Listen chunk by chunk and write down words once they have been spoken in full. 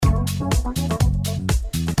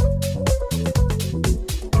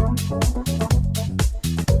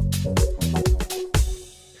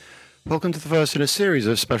Welcome to the first in a series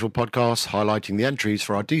of special podcasts highlighting the entries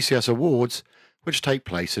for our DCS Awards, which take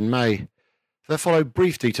place in May. There follow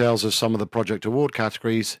brief details of some of the project award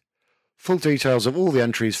categories. Full details of all the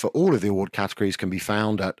entries for all of the award categories can be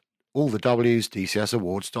found at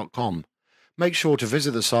allthewsdcsawards.com. Make sure to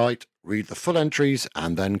visit the site, read the full entries,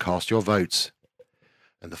 and then cast your votes.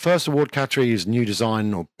 And the first award category is New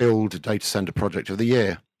Design or Build Data Center Project of the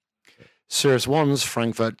Year. Cirrus One's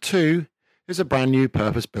Frankfurt 2 is a brand new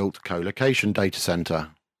purpose-built co-location data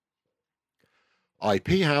center.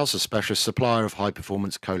 IP House, a specialist supplier of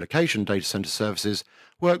high-performance co-location data center services,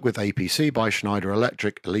 worked with APC by Schneider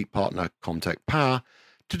Electric elite partner Comtech Power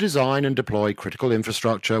to design and deploy critical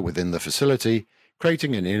infrastructure within the facility,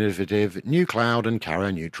 creating an innovative new cloud and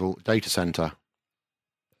carrier-neutral data center.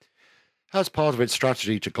 As part of its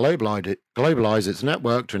strategy to globalize its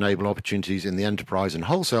network to enable opportunities in the enterprise and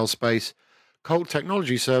wholesale space, Colt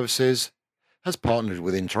Technology Services has partnered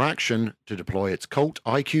with Interaction to deploy its Colt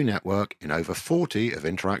IQ network in over 40 of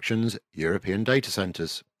Interaction's European data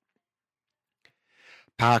centers.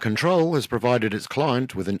 Power Control has provided its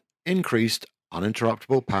client with an increased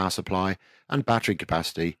uninterruptible power supply and battery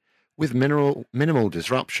capacity with minimal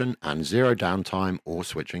disruption and zero downtime or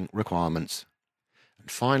switching requirements. And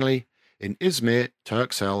finally, in Izmir,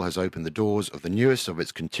 Turkcell has opened the doors of the newest of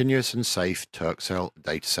its continuous and safe Turkcell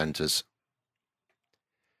data centers.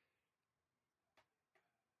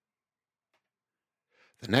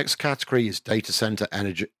 The next category is Data Center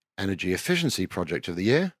Energy Efficiency Project of the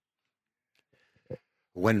Year.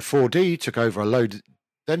 When 4D took over a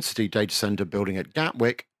low-density data center building at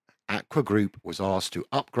Gatwick, Aqua Group was asked to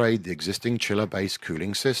upgrade the existing chiller-based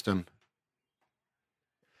cooling system.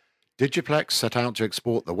 Digiplex set out to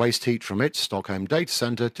export the waste heat from its Stockholm data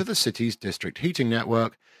center to the city's district heating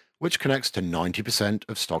network, which connects to 90%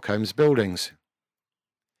 of Stockholm's buildings.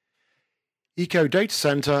 Eco Data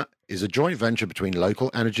Center is a joint venture between local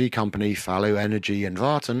energy company Fallo Energy in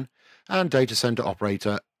Varten and data center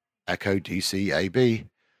operator Echo DC AB.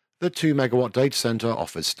 The 2 megawatt data center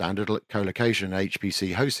offers standard co-location and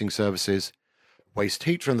HPC hosting services. Waste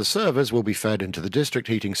heat from the servers will be fed into the district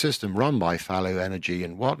heating system run by Fallo Energy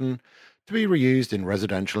in Varten to be reused in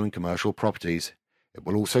residential and commercial properties. It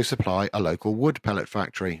will also supply a local wood pellet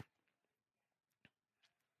factory.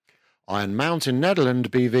 Iron Mountain Netherlands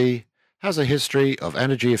BV has a history of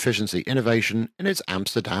energy efficiency innovation in its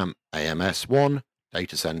Amsterdam AMS1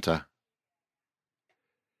 data center.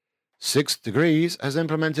 6 Degrees has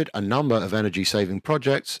implemented a number of energy-saving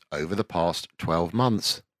projects over the past 12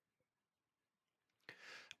 months.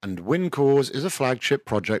 And Windcores is a flagship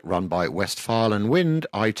project run by Westfalen Wind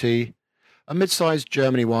IT, a mid-sized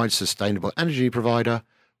Germany-wide sustainable energy provider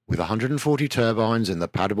with 140 turbines in the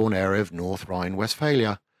Paderborn area of North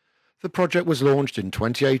Rhine-Westphalia. The project was launched in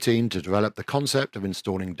 2018 to develop the concept of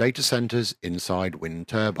installing data centers inside wind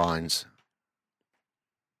turbines.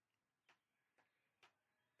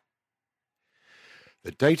 The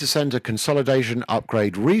Data Center Consolidation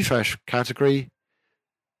Upgrade Refresh category.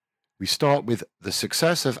 We start with the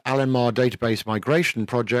success of Alinmar database migration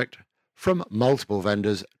project from multiple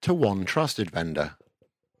vendors to one trusted vendor.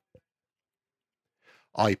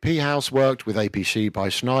 IP House worked with APC by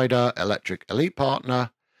Schneider Electric elite partner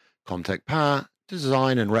Comtech Power to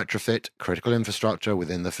design and retrofit critical infrastructure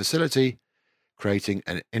within the facility, creating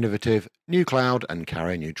an innovative new cloud and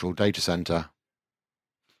carrier-neutral data center.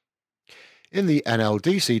 In the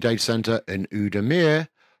NLDC data center in Udemir,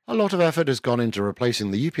 a lot of effort has gone into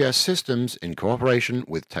replacing the UPS systems in cooperation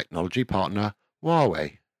with technology partner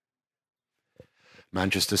Huawei.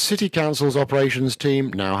 Manchester City Council's operations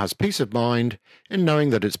team now has peace of mind in knowing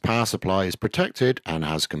that its power supply is protected and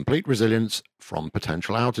has complete resilience from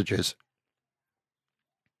potential outages.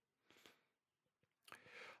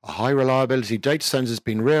 A high reliability data center has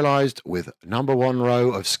been realized with number 1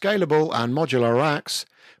 row of scalable and modular racks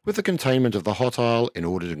with the containment of the hot aisle in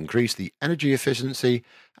order to increase the energy efficiency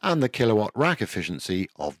and the kilowatt rack efficiency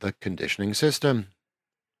of the conditioning system.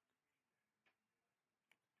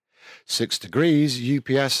 6 Degrees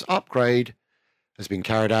UPS upgrade has been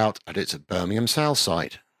carried out at its Birmingham South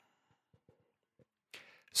site.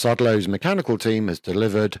 Sudlow's mechanical team has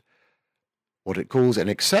delivered what it calls an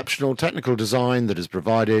exceptional technical design that has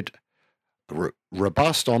provided a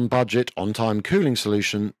robust, on-budget, on-time cooling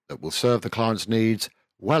solution that will serve the client's needs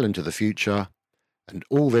well into the future, and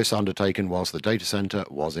all this undertaken whilst the data center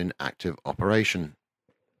was in active operation.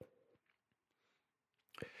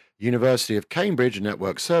 University of Cambridge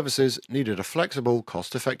Network Services needed a flexible,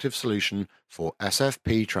 cost-effective solution for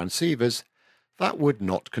SFP transceivers that would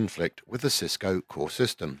not conflict with the Cisco core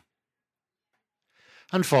system.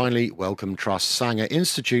 And finally, Wellcome Trust Sanger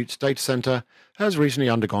Institute's data center has recently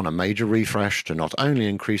undergone a major refresh to not only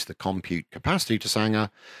increase the compute capacity to Sanger,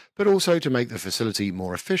 but also to make the facility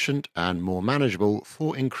more efficient and more manageable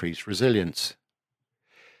for increased resilience.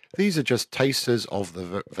 These are just tasters of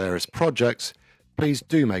the various projects. Please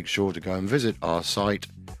do make sure to go and visit our site,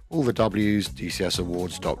 all the W's,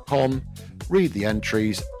 DCSAwards.com, read the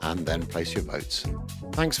entries, and then place your votes.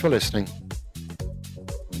 Thanks for listening.